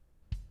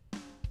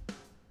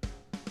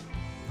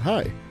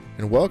Hi,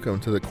 and welcome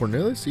to the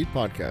Cornelius Seed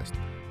Podcast.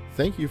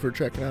 Thank you for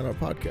checking out our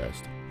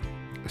podcast.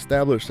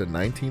 Established in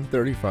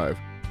 1935,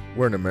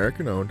 we're an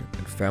American-owned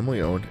and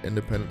family-owned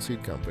independent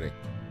seed company.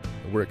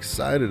 And we're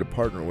excited to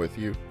partner with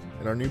you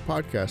in our new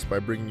podcast by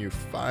bringing you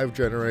 5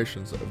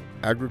 generations of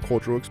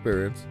agricultural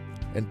experience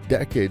and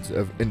decades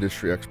of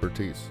industry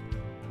expertise.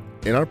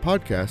 In our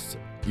podcasts,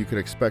 you can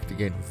expect to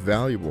gain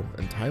valuable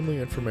and timely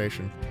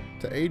information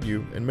to aid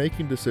you in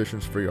making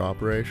decisions for your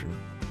operation.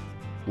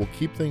 We'll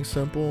keep things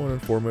simple and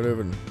informative,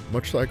 and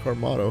much like our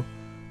motto,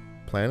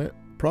 Planet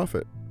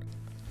Profit.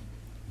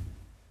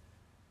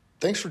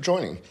 Thanks for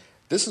joining.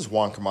 This is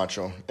Juan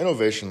Camacho,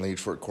 Innovation Lead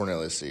for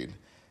Cornelius Seed.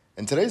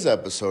 In today's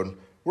episode,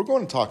 we're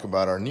going to talk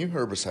about our new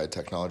herbicide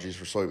technologies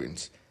for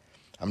soybeans.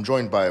 I'm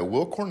joined by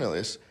Will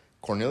Cornelius,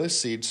 Cornelius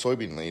Seed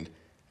Soybean Lead,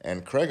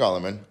 and Craig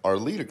Alleman, our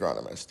lead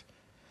agronomist.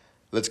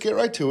 Let's get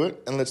right to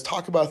it, and let's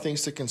talk about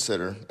things to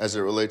consider as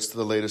it relates to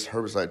the latest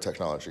herbicide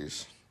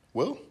technologies.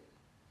 Will?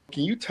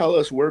 Can you tell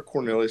us where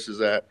Cornelius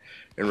is at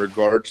in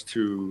regards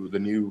to the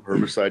new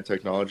herbicide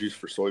technologies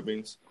for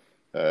soybeans,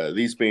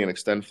 these being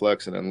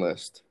XtendFlex and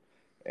Enlist?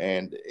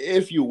 And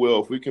if you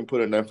will, if we can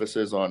put an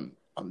emphasis on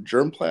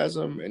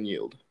germplasm and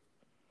yield.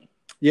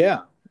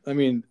 Yeah, I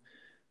mean,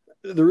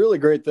 the really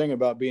great thing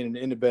about being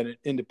an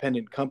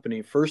independent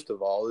company, first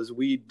of all, is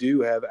we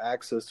do have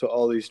access to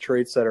all these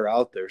traits that are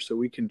out there. So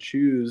we can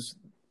choose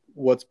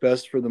what's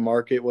best for the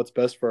market, what's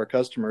best for our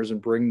customers,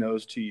 and bring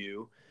those to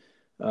you.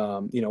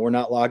 We're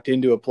not locked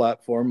into a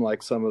platform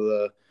like some of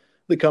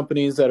the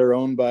companies that are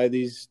owned by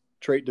these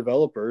trait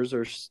developers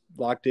are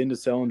locked into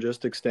selling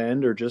just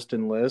Xtend or just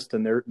Enlist,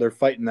 and they're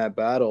fighting that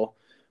battle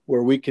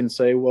where we can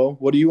say, well,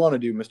 what do you want to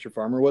do, Mr.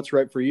 Farmer? What's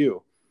right for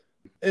you?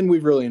 And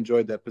we've really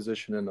enjoyed that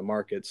position in the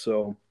market.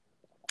 So,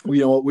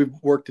 what we've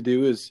worked to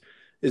do is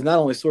not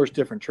only source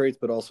different traits,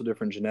 but also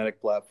different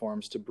genetic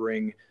platforms to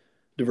bring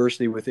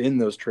diversity within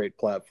those trait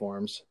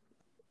platforms.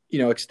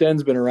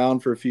 Xtend's been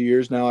around for a few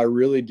years now. I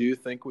really do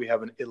think we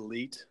have an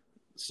elite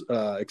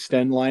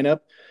Xtend lineup.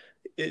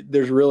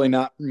 There's really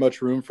not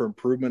much room for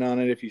improvement on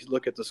it. If you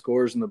look at the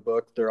scores in the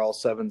book, they're all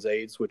 7s,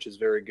 8s, which is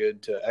very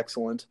good to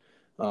excellent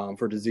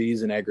for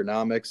disease and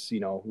agronomics.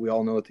 We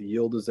all know that the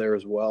yield is there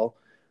as well.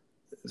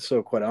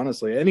 So quite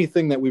honestly,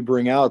 anything that we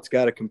bring out, it's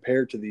got to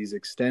compare to these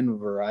Xtend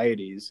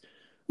varieties,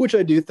 which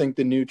I do think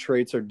the new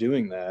traits are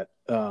doing that.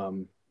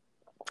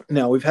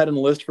 Now, we've had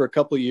Enlist for a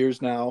couple of years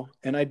now,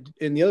 and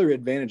the other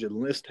advantage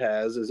Enlist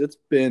has is it's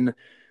been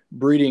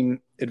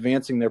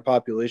advancing their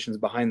populations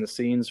behind the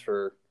scenes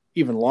for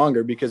even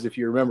longer, because if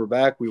you remember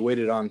back, we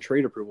waited on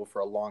trait approval for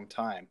a long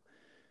time.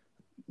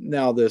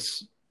 Now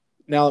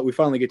that we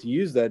finally get to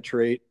use that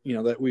trait,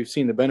 that we've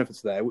seen the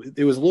benefits of that.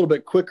 It was a little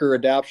bit quicker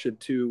adoption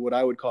to what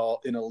I would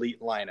call an elite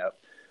lineup.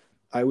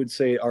 I would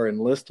say our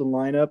Enlist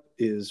lineup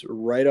is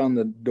right on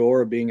the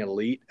door of being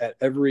elite at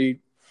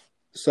every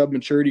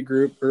sub-maturity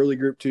group, early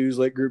group 2s,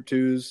 late group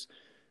 2s,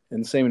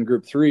 and same in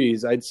group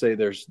 3s. I'd say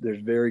there's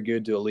very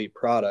good to elite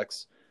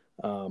products.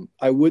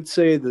 I would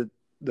say that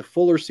the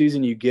fuller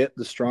season you get,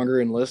 the stronger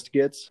Enlist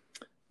gets.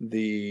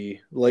 The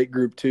late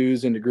group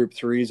 2s into group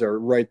 3s are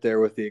right there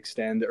with the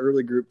Xtend. The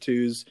early group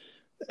 2s,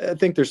 I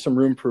think there's some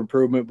room for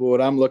improvement, but what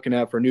I'm looking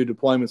at for new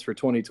deployments for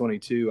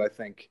 2022, I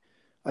think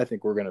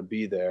we're going to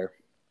be there.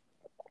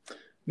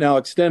 Now,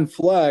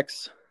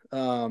 XtendFlex,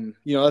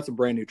 that's a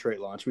brand new trait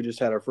launch. We just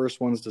had our first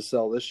ones to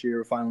sell this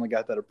year. Finally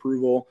got that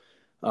approval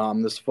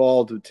this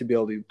fall to be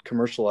able to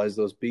commercialize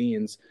those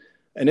beans.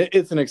 And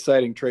it's an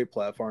exciting trait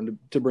platform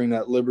to bring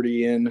that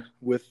Liberty in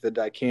with the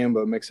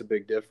dicamba makes a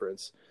big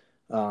difference.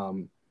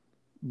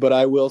 But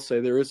I will say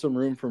there is some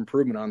room for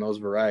improvement on those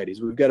varieties.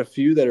 We've got a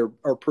few that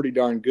are pretty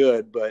darn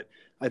good, but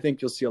I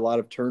think you'll see a lot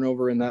of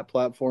turnover in that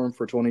platform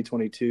for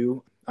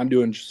 2022. I'm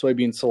doing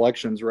soybean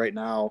selections right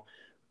now,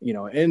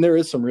 and there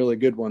is some really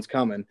good ones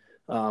coming.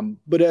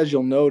 But as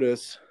you'll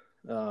notice,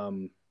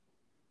 there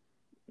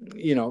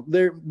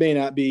may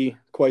not be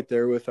quite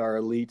there with our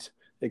elite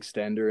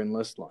Xtender and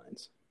Enlist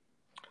lines.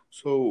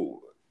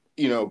 So,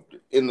 in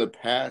the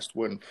past,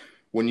 when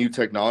new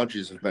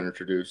technologies have been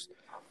introduced,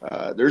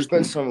 there's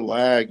been some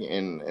lag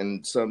in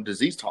some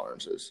disease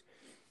tolerances.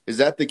 Is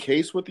that the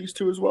case with these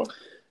two as well?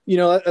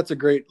 That's a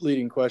great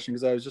leading question,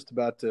 because I was just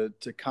about to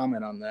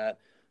comment on that.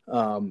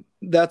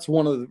 That's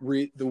one of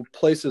the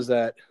places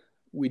that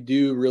we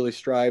do really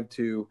strive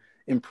to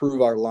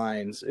improve our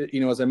lines.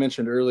 As I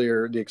mentioned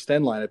earlier, the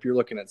Xtend lineup, you're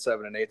looking at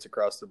 7 and 8s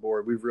across the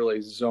board. We've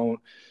really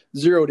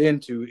zeroed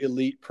into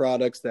elite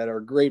products that are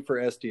great for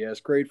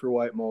SDS, great for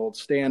white mold,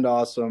 stand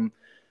awesome.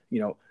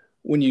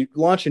 When you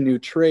launch a new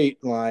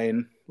trait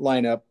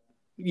lineup,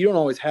 you don't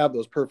always have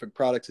those perfect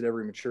products at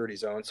every maturity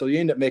zone. So you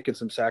end up making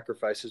some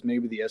sacrifices.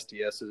 Maybe the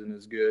SDS isn't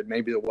as good.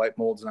 Maybe the white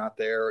mold's not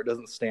there, or it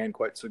doesn't stand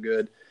quite so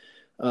good.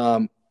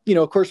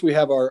 Of course, we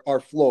have our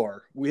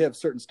floor. We have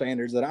certain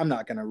standards that I'm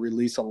not going to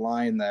release a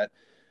line that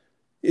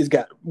has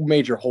got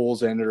major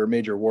holes in it or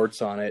major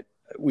warts on it.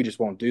 We just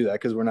won't do that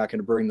because we're not going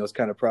to bring those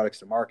kind of products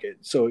to market.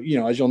 So,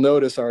 as you'll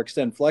notice, our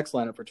XtendFlex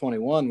lineup for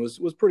 21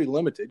 was pretty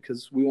limited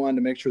because we wanted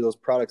to make sure those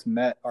products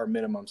met our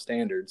minimum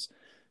standards.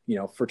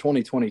 for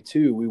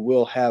 2022, we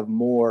will have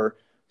more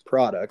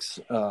products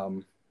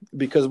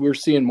because we're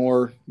seeing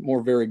more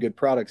very good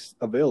products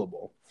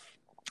available.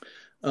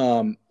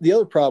 The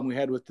other problem we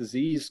had with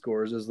disease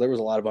scores is there was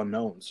a lot of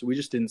unknowns. So we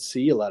just didn't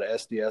see a lot of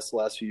SDS the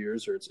last few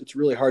years, or it's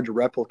really hard to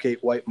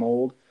replicate white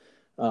mold.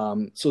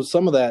 So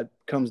some of that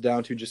comes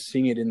down to just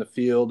seeing it in the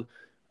field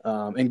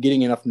and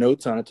getting enough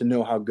notes on it to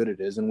know how good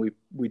it is. And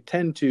we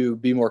tend to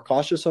be more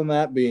cautious on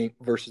that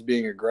versus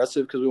being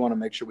aggressive, because we want to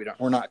make sure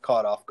we're not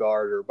caught off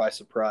guard or by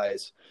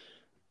surprise.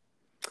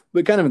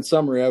 But kind of in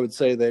summary, I would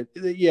say that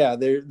yeah,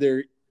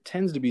 there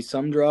tends to be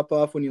some drop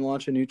off when you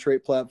launch a new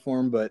trait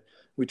platform, but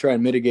we try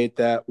and mitigate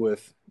that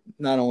with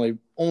not only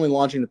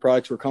launching the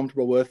products we're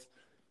comfortable with.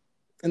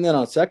 And then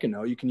on a second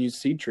note, you can use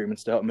seed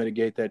treatments to help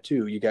mitigate that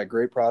too. You got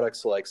great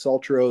products like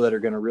Saltro that are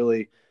going to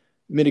really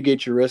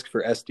mitigate your risk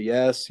for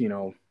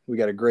SDS. We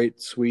got a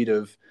great suite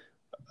of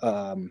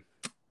other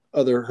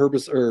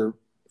fungicides,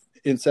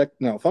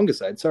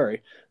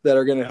 that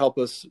are going to help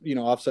us,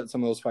 offset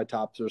some of those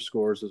Phytophthora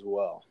scores as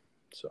well.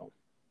 So,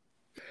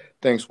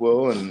 thanks,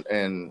 Will.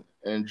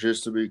 And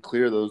just to be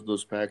clear,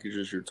 those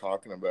packages you're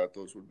talking about,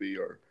 those would be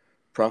our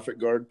Profit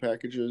Guard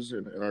packages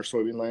in our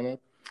soybean lineup.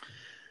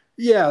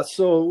 Yeah,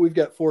 so we've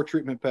got 4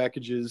 treatment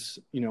packages.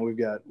 We've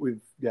got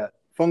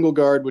Fungal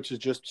Guard, which is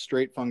just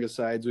straight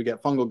fungicides. We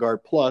got Fungal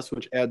Guard Plus,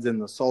 which adds in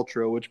the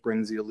Saltro, which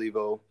brings the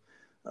Allevo,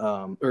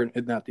 or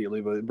not the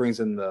Allevo, it brings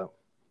in the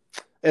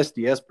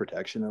SDS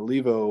protection.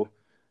 Allevo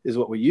is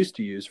what we used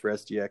to use for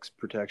SDX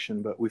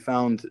protection, but we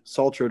found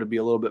Saltro to be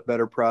a little bit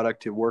better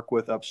product to work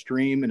with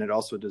upstream, and it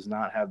also does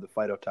not have the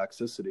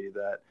phytotoxicity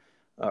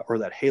or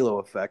that halo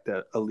effect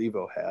that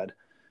Allevo had.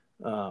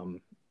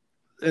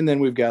 And then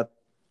we've got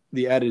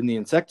the added in the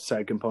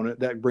insecticide component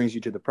that brings you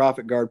to the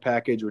Profit Guard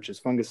package, which is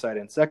fungicide,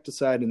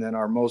 insecticide, and then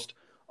our most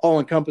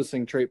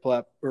all-encompassing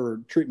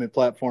treatment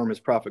platform is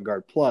Profit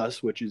Guard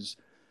Plus, which is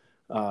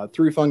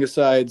 3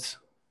 fungicides,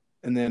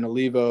 and then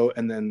Allevo,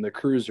 and then the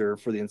Cruiser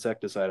for the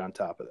insecticide on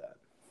top of that.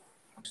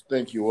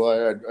 Thank you.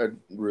 Well, I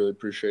really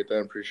appreciate that.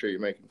 I appreciate you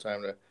making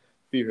time to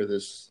be here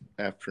this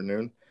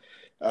afternoon.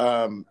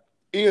 This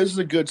is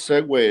a good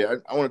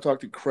segue. I want to talk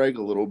to Craig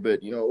a little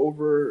bit.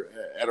 Over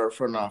at our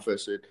front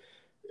office,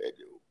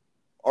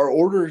 our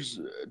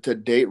orders to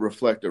date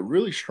reflect a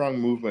really strong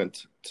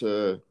movement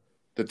to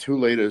the 2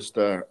 latest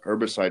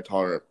herbicide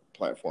tolerant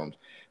platforms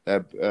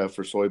that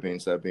for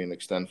soybeans, that being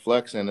Extend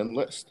Flex and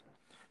Enlist.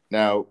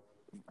 Now,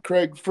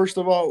 Craig, first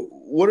of all,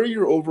 what are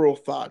your overall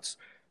thoughts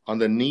on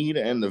the need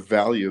and the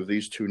value of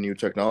these 2 new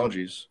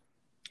technologies?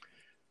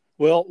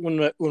 Well,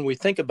 when we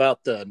think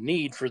about the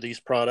need for these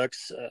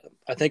products,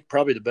 I think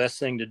probably the best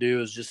thing to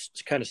do is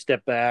just kind of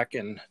step back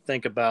and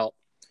think about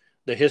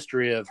the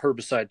history of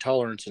herbicide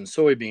tolerance in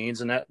soybeans,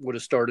 and that would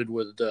have started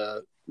with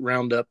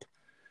Roundup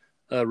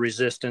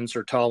resistance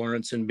or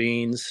tolerance in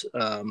beans,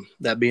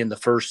 that being the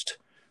first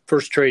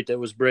trait that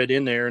was bred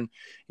in there. And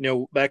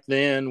back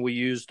then we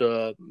used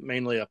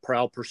mainly a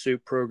prowl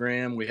pursuit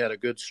program. We had a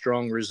good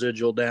strong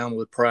residual down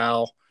with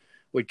prowl.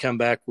 We'd come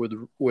back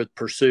with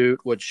pursuit,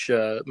 which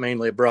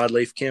mainly a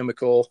broadleaf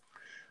chemical,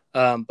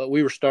 but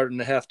we were starting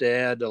to have to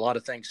add a lot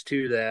of things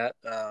to that.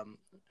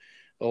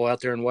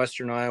 Out there in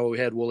Western Iowa, we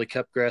had woolly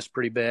cupgrass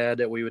pretty bad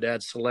that we would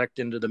add Select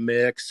into the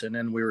mix. And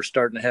then we were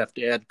starting to have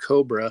to add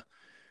Cobra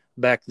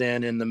back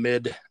then in the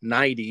mid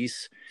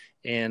 90s.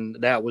 And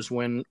that was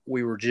when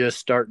we were just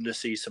starting to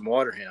see some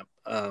water hemp.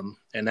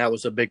 And that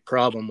was a big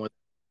problem with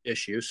the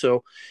issue.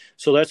 So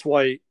that's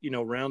why,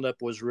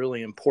 Roundup was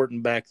really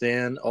important back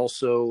then.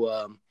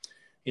 Also,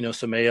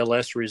 some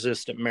ALS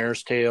resistant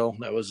mare's tail.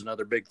 That was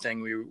another big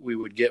thing we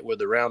would get with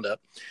the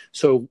Roundup.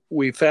 So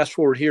we fast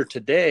forward here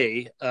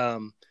today,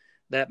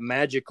 that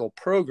magical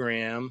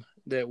program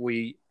that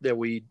we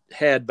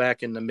had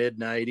back in the mid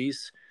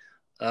 90s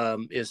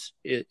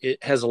it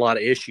has a lot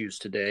of issues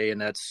today,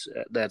 and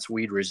that's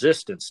weed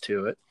resistance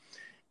to it.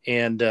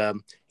 And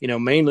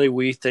mainly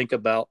we think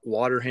about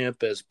water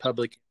hemp as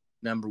public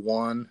number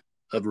 1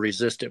 of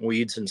resistant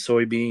weeds in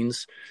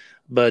soybeans,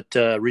 but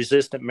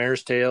resistant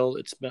mare's tail,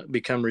 it's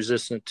become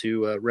resistant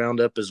to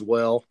Roundup as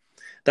well.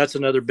 That's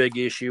another big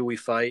issue we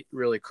fight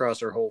really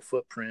across our whole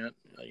footprint.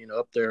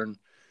 Up there in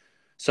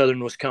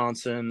southern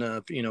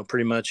Wisconsin,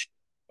 pretty much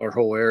our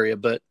whole area.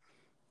 But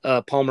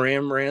Palmer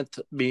amaranth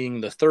being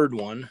the third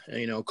one,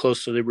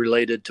 closely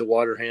related to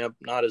water hemp,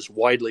 not as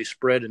widely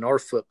spread in our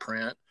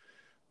footprint,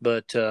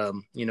 but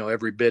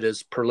every bit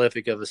as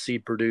prolific of a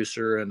seed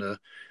producer and a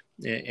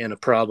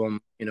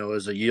problem,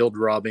 as a yield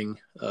robbing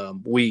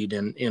weed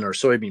in our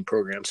soybean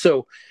program.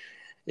 So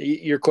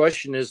your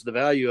question is the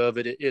value of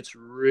it. It's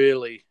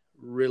really,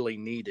 really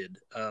needed.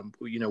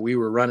 We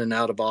were running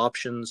out of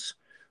options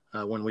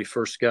when we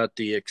first got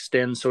the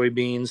Extend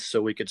soybeans,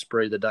 so we could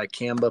spray the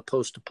dicamba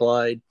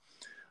post-applied.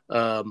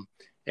 And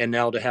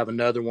now to have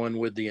another one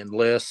with the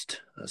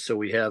Enlist, so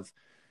we have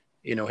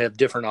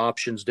different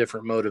options,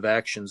 different mode of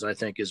actions, I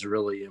think is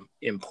really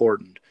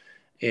important.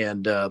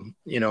 And,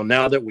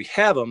 now that we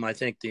have them, I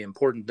think the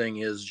important thing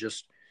is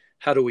just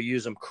how do we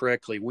use them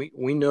correctly?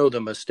 We know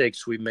the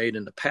mistakes we've made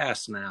in the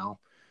past now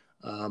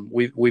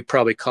We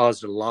probably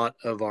caused a lot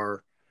of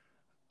our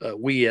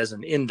we as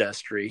an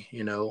industry,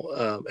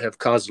 have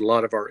caused a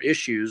lot of our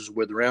issues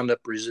with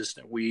Roundup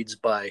resistant weeds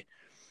by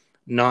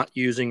not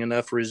using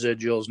enough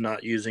residuals,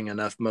 not using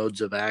enough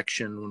modes of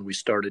action when we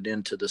started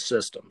into the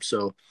system.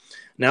 So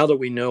now that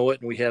we know it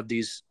and we have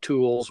these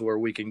tools where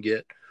we can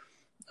get,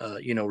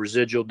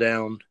 residual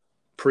down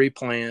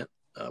pre-plant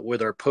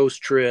with our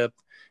post-trip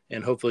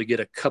and hopefully get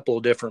a couple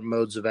of different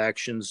modes of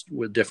actions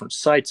with different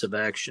sites of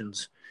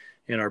actions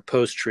in our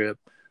post-trip,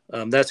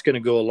 that's going to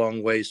go a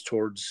long ways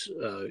towards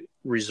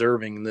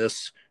reserving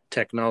this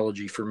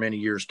technology for many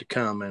years to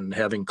come and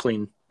having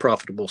clean,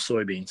 profitable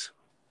soybeans.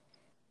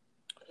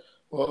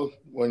 Well,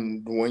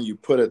 when you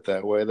put it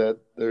that way, that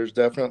there's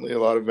definitely a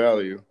lot of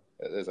value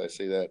as I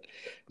see that.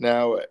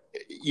 Now,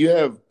 you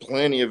have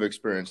plenty of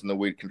experience in the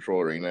weed control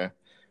arena.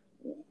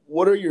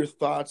 What are your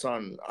thoughts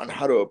on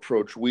how to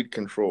approach weed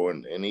control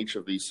in each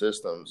of these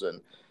systems,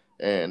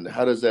 and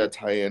how does that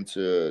tie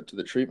into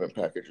the treatment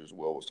packages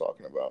Will was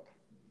talking about?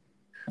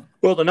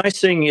 Well, the nice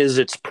thing is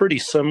it's pretty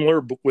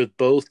similar with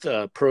both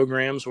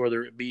programs,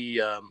 whether it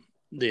be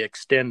the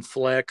Extend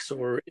Flex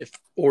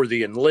or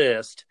the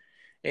Enlist.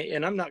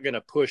 And I'm not going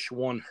to push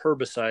one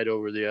herbicide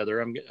over the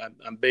other.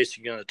 I'm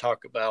basically going to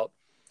talk about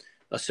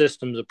a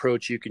systems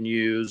approach you can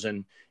use,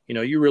 and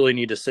you really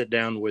need to sit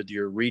down with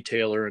your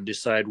retailer and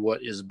decide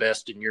what is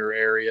best in your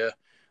area.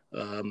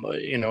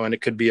 And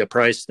it could be a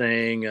price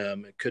thing.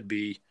 It could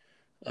be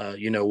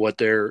what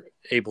they're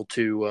able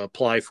to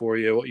apply for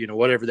you,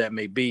 whatever that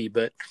may be.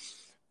 But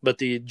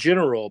the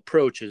general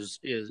approach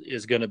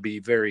is going to be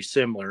very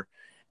similar.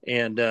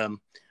 And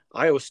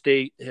Iowa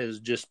State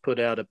has just put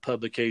out a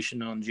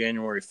publication on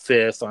January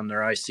 5th on their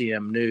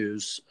ICM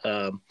News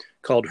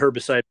called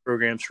Herbicide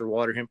Programs for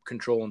Water Hemp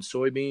Control in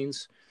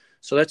Soybeans.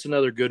 So that's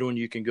another good one.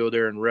 You can go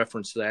there and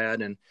reference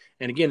that. And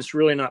again, it's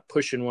really not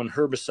pushing one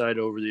herbicide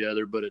over the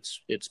other, but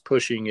it's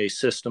pushing a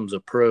systems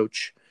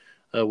approach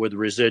with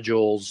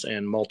residuals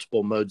and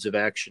multiple modes of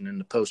action in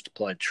the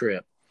post-applied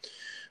trip.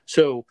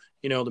 So,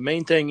 the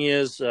main thing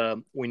is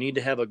we need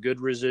to have a good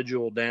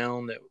residual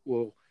down that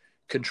will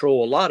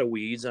control a lot of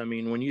weeds. I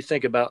mean, when you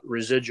think about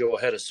residual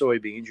ahead of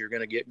soybeans, you're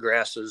going to get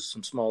grasses,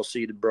 some small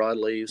seeded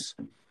broadleaves.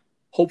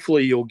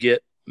 Hopefully you'll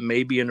get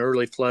maybe an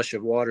early flush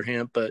of water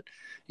hemp, but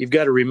you've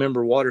got to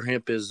remember water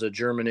hemp is a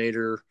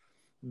germinator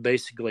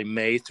basically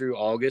May through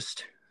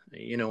August,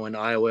 in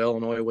Iowa,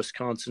 Illinois,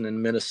 Wisconsin,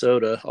 and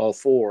Minnesota, all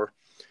four.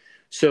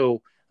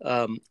 So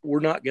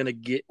we're not going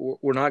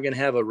to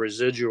have a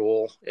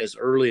residual as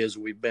early as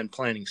we've been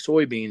planting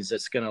soybeans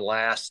that's going to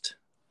last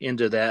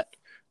into that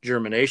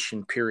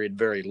germination period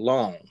very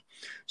long.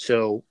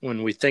 So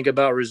when we think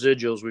about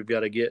residuals, we've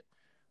got to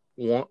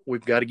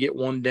get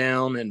one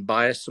down and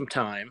buy us some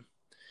time,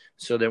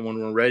 so that when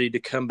we're ready to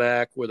come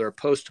back with our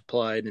post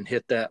applied and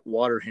hit that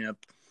water hemp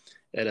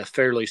at a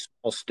fairly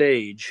small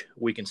stage,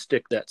 we can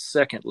stick that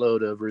second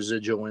load of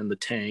residual in the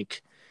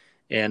tank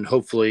and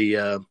hopefully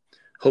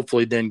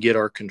then get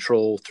our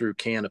control through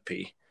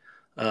canopy.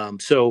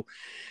 So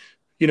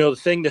the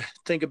thing to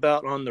think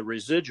about on the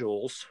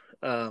residuals,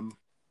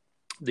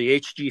 the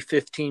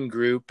HG15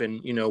 group,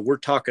 and we're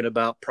talking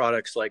about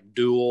products like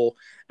Dual,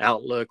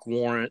 Outlook,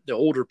 Warrant, the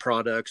older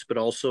products, but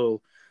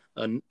also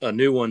a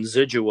new one,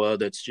 Zidua,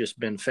 that's just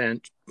been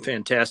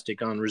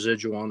fantastic on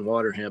residual on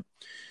water hemp.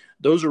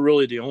 Those are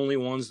really the only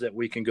ones that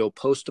we can go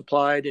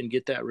post-applied and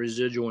get that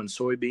residual in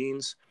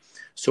soybeans.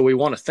 So we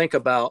want to think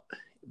about,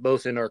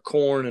 both in our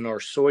corn and our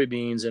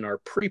soybeans in our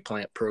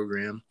pre-plant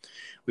program,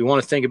 we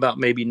want to think about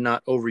maybe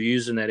not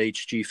overusing that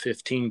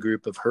HG15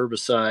 group of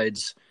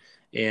herbicides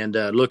and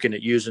looking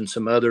at using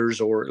some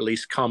others, or at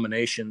least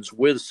combinations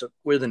with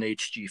an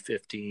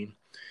HG15,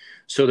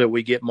 so that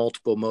we get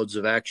multiple modes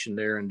of action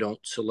there and don't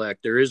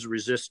select. There is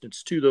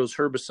resistance to those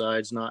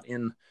herbicides, not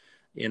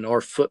in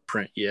our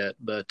footprint yet,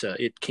 but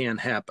it can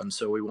happen.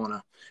 So we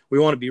want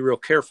to be real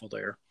careful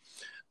there.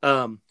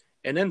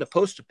 And then the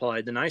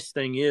post-applied, the nice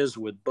thing is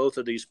with both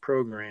of these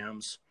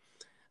programs,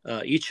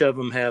 each of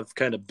them have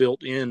kind of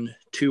built in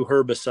two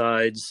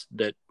herbicides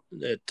that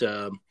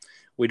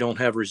we don't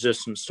have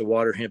resistance to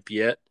water hemp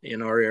yet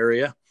in our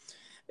area.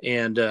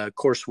 And of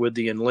course, with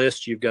the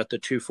Enlist, you've got the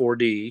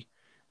 2,4-D,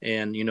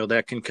 and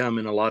that can come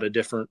in a lot of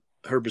different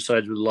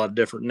herbicides with a lot of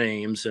different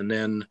names. And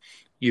then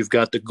you've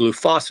got the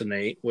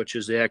glufosinate, which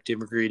is the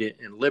active ingredient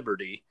in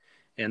Liberty,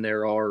 and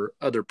there are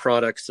other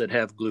products that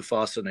have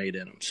glufosinate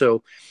in them.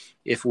 So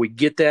if we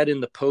get that in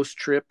the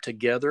post-trip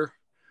together,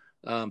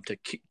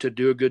 to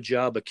do a good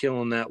job of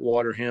killing that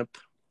water hemp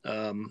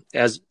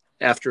as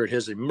after it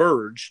has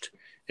emerged,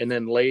 and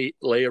then lay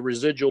a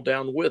residual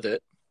down with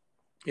it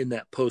in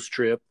that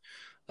post-trip,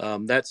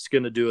 that's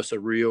going to do us a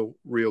real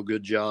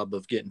good job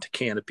of getting to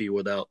canopy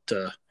without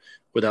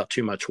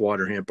too much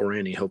water hemp, or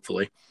any,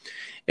 hopefully.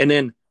 And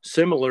then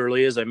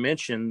similarly, as I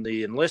mentioned,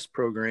 the Enlist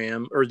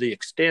program, or the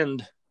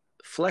Extend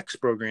Flex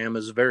program,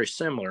 is very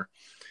similar.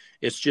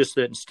 It's just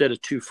that instead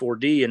of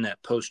 2,4-D in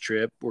that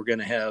post-trip, we're going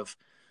to have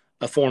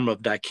a form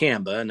of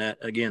dicamba. And that,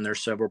 again,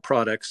 there's several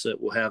products that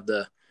will have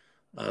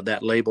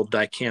that labeled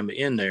dicamba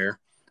in there.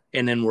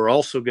 And then we're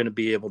also going to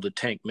be able to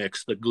tank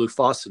mix the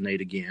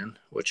glufosinate again,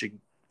 which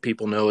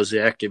people know is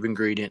the active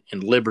ingredient in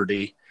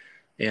Liberty.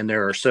 And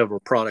there are several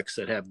products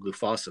that have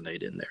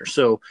glufosinate in there.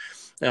 So,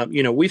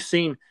 we've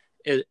seen,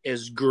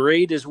 as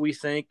great as we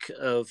think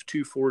of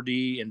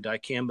 2,4-D and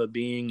dicamba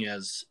being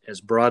as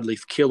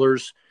broadleaf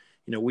killers,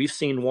 we've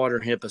seen water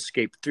hemp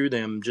escape through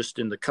them just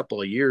in the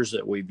couple of years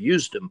that we've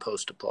used them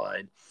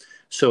post-applied.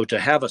 So to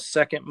have a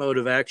second mode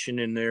of action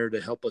in there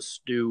to help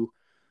us do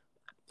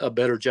a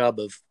better job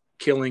of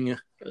killing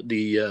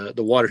the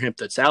water hemp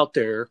that's out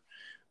there,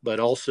 but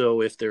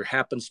also if there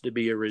happens to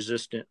be a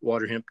resistant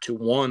water hemp to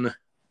one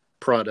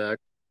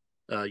product,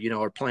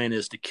 our plan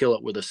is to kill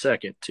it with a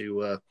second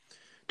to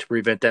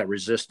prevent that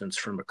resistance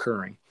from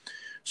occurring.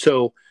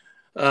 So,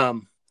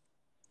 again,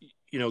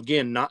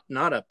 not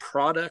a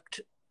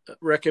product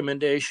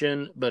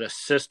recommendation, but a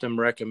system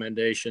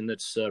recommendation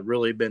that's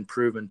really been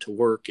proven to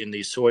work in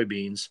these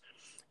soybeans.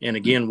 And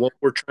again, what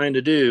we're trying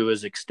to do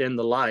is extend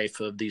the life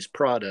of these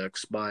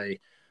products by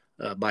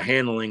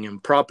handling them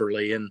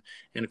properly. And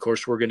of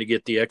course, we're going to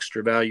get the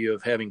extra value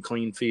of having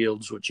clean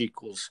fields, which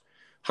equals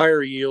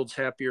higher yields,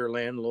 happier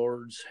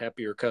landlords,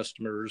 happier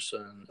customers,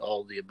 and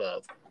all of the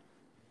above.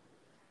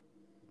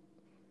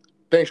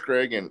 Thanks,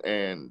 Greg.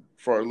 And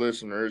for our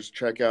listeners,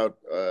 check out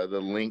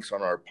the links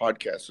on our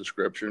podcast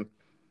description.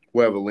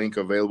 We'll have a link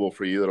available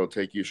for you that'll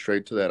take you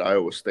straight to that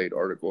Iowa State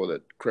article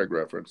that Craig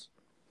referenced.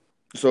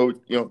 So,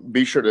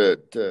 be sure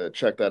to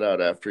check that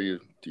out after you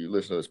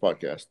listen to this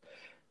podcast.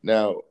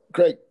 Now,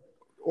 Craig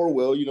or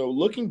Will,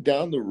 looking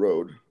down the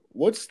road,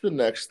 what's the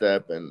next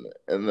step in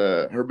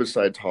the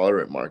herbicide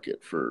tolerant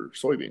market for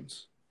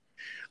soybeans?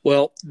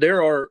 Well,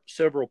 there are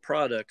several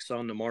products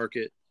on the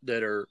market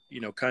that are,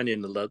 kind of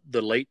in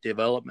the late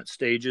development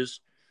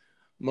stages.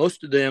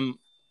 Most of them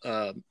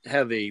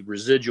have a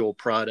residual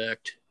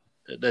product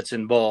that's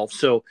involved.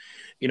 So,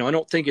 I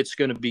don't think it's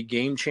going to be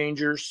game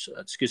changers.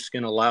 It's just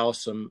going to allow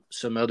some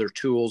other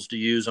tools to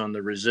use on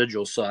the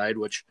residual side,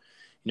 which,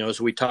 as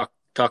we talk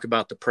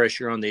about the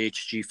pressure on the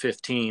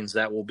HG15s,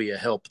 that will be a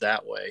help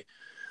that way.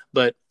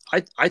 But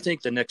I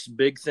think the next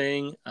big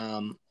thing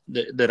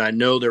that I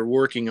know they're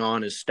working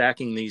on is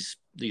stacking these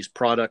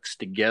products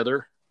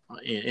together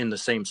in the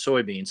same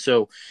soybean.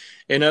 So,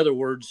 in other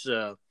words,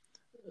 the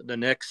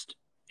next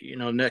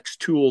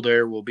tool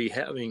there will be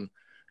having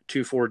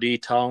 2,4-D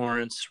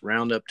tolerance,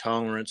 Roundup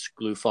tolerance,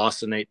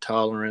 glufosinate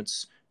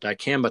tolerance,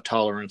 dicamba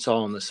tolerance,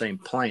 all in the same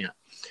plant.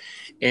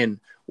 And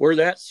where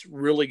that's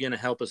really going to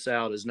help us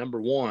out is, number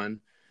one,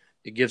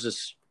 it gives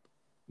us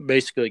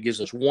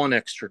one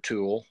extra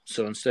tool.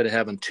 So instead of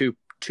having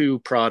two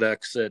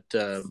products that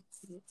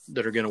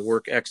are going to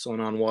work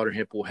excellent on water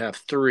hemp, we'll have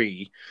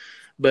three.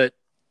 But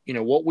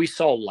what we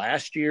saw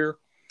last year,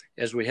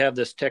 as we have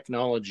this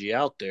technology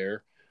out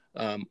there,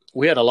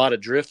 we had a lot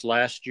of drift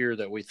last year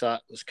that we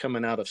thought was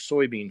coming out of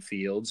soybean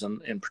fields,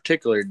 and in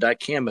particular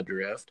dicamba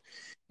drift.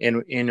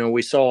 And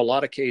we saw a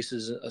lot of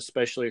cases,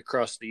 especially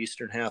across the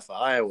eastern half of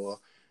Iowa,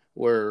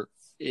 where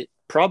it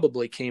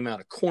probably came out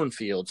of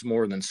cornfields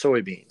more than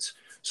soybeans.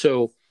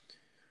 So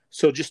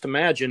just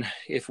imagine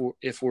if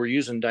we're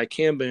using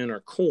dicamba in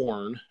our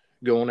corn,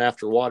 going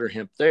after water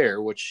hemp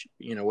there, which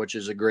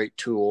is a great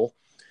tool.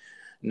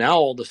 Now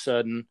all of a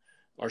sudden,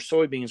 our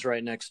soybeans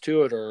right next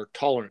to it are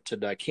tolerant to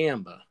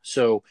dicamba.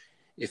 So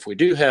if we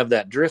do have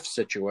that drift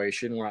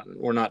situation,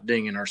 we're not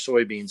dinging our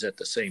soybeans at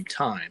the same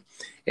time.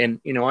 And,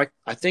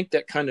 I think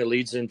that kind of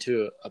leads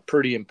into a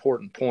pretty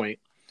important point.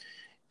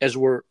 As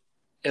we're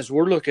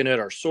looking at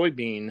our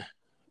soybean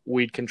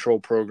weed control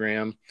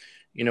program,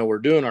 we're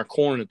doing our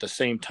corn at the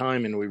same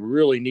time, and we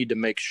really need to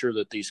make sure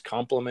that these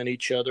complement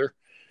each other.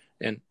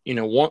 And,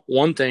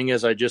 one thing,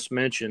 as I just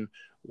mentioned,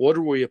 what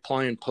are we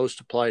applying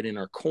post-applied in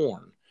our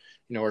corn?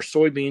 Our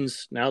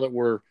soybeans, now that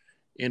we're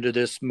into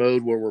this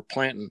mode where we're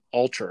planting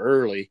ultra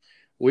early,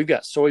 we've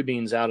got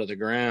soybeans out of the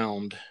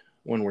ground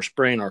when we're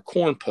spraying our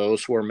corn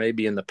posts, where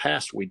maybe in the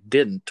past we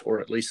didn't, or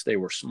at least they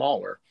were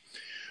smaller.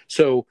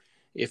 So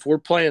if we're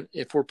planning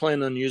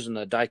on using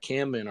the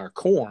dicamba in our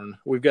corn,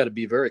 we've got to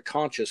be very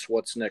conscious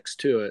what's next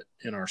to it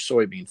in our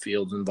soybean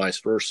fields and vice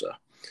versa.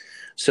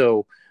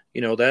 So,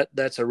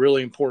 that's a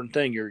really important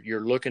thing.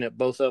 You're looking at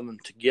both of them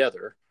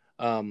together.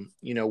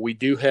 We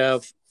do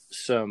have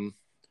some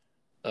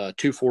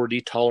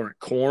 2,4-D tolerant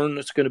corn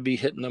that's going to be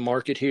hitting the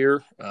market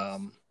here.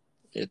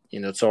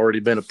 It's already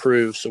been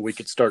approved, so we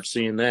could start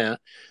seeing that.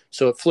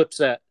 So it flips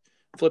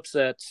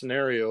that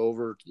scenario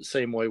over the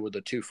same way with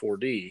the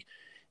 2,4-D.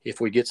 If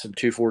we get some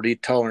 2,4-D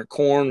tolerant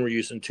corn, we're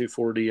using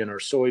 2,4-D in our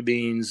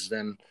soybeans,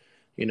 then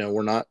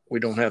we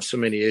don't have so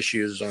many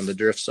issues on the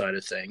drift side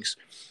of things.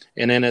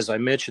 And then, as I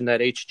mentioned,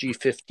 that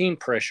HG15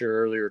 pressure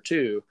earlier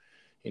too,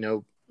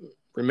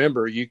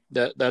 remember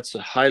that's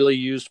a highly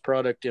used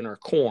product in our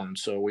corn.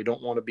 So we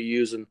don't want to be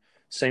using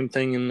same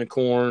thing in the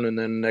corn and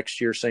then next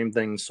year, same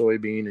thing in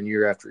soybean, and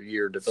year after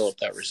year develop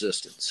that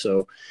resistance.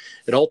 So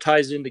it all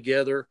ties in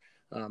together.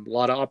 A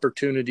lot of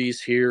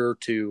opportunities here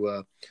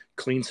to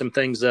clean some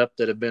things up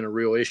that have been a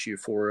real issue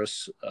for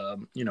us,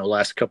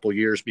 last couple of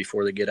years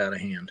before they get out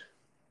of hand.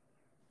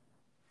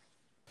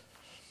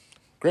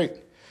 Great.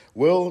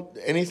 Will,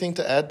 anything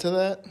to add to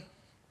that?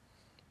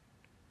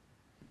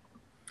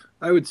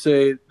 I would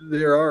say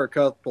there are a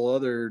couple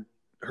other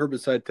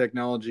herbicide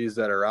technologies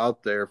that are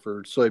out there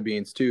for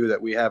soybeans too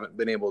that we haven't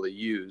been able to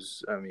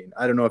use. I mean,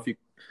 I don't know if you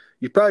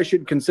probably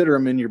should consider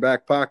them in your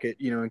back pocket,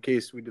 in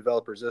case we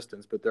develop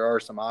resistance, but there are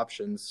some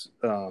options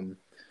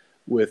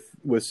with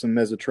some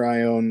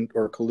mesotrione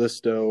or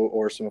Callisto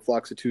or some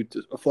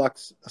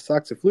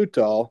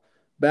afloxaflutol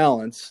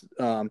balance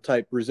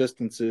type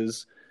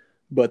resistances,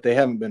 but they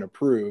haven't been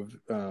approved.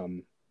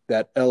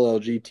 That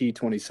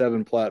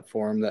LLGT27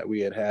 platform that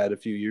we had a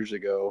few years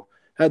ago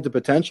had the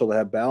potential to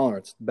have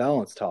balance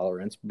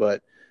tolerance,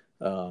 but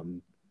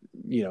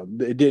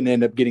it didn't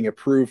end up getting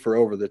approved for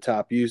over the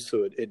top use,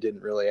 so it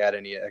didn't really add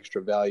any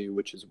extra value,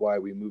 which is why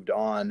we moved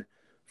on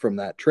from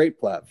that trait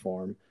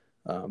platform.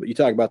 But you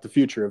talk about the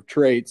future of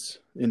traits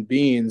in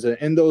beans,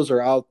 and those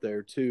are out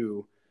there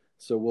too.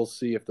 So we'll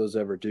see if those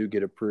ever do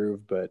get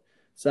approved, but it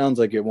sounds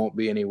like it won't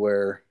be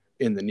anywhere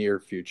in the near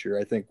future.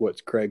 I think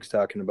what Craig's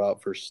talking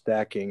about for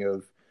stacking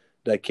of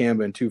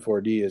dicamba and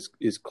 2,4-D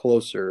is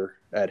closer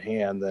at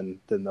hand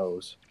than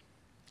those.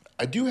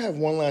 I do have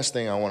one last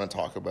thing I want to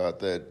talk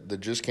about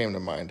that just came to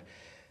mind.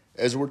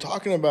 As we're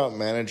talking about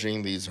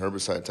managing these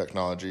herbicide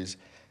technologies,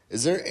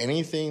 is there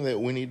anything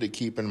that we need to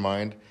keep in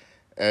mind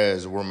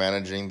as we're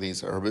managing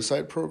these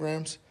herbicide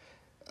programs?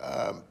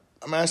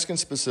 I'm asking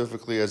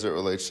specifically as it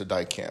relates to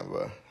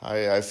dicamba.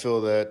 I feel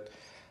that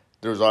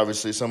there's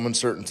obviously some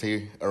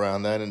uncertainty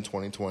around that in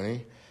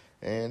 2020.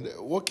 And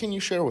what can you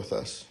share with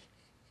us?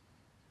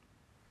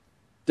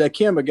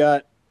 Dicamba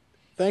got,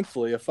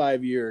 thankfully, a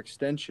 5-year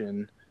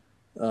extension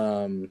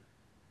on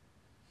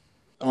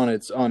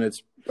its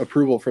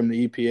approval from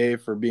the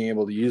EPA for being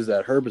able to use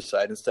that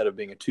herbicide instead of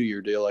being a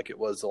 2-year deal like it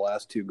was the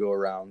last 2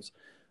 go-arounds.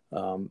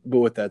 But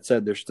with that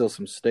said, there's still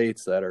some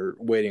states that are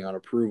waiting on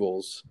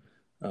approvals.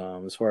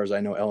 As far as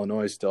I know,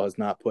 Illinois still has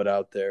not put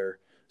out their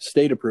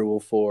state approval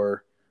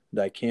for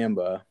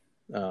dicamba.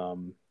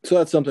 So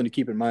that's something to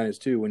keep in mind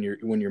too when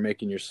you're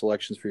making your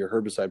selections for your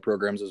herbicide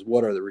programs, is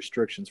what are the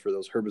restrictions for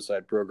those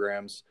herbicide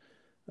programs,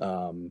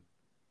 and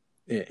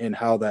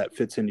how that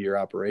fits into your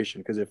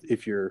operation. Because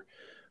if you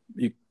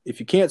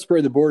can't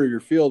spray the border of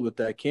your field with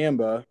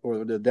dicamba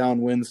or the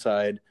downwind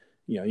side,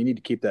 you need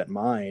to keep that in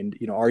mind.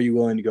 Are you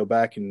willing to go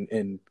back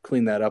and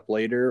clean that up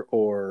later,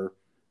 or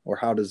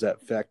how does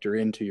that factor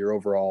into your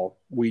overall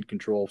weed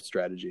control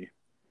strategy?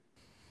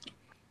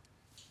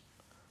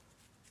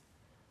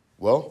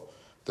 Well,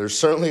 there's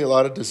certainly a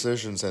lot of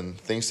decisions and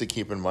things to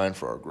keep in mind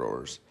for our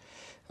growers.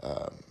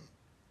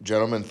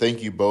 Gentlemen,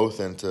 thank you both,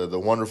 and to the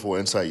wonderful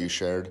insight you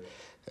shared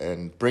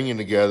and bringing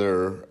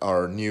together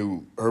our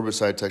new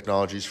herbicide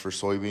technologies for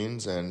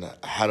soybeans and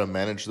how to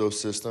manage those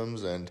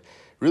systems, and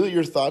really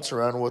your thoughts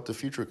around what the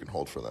future can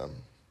hold for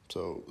them.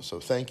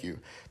 So thank you.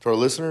 To our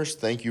listeners,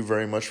 thank you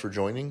very much for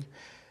joining.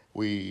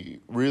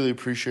 We really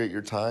appreciate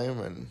your time,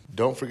 and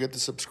don't forget to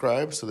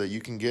subscribe so that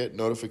you can get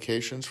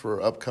notifications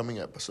for upcoming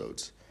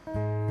episodes.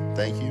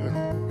 Thank you,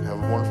 and have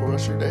a wonderful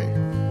rest of your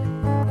day.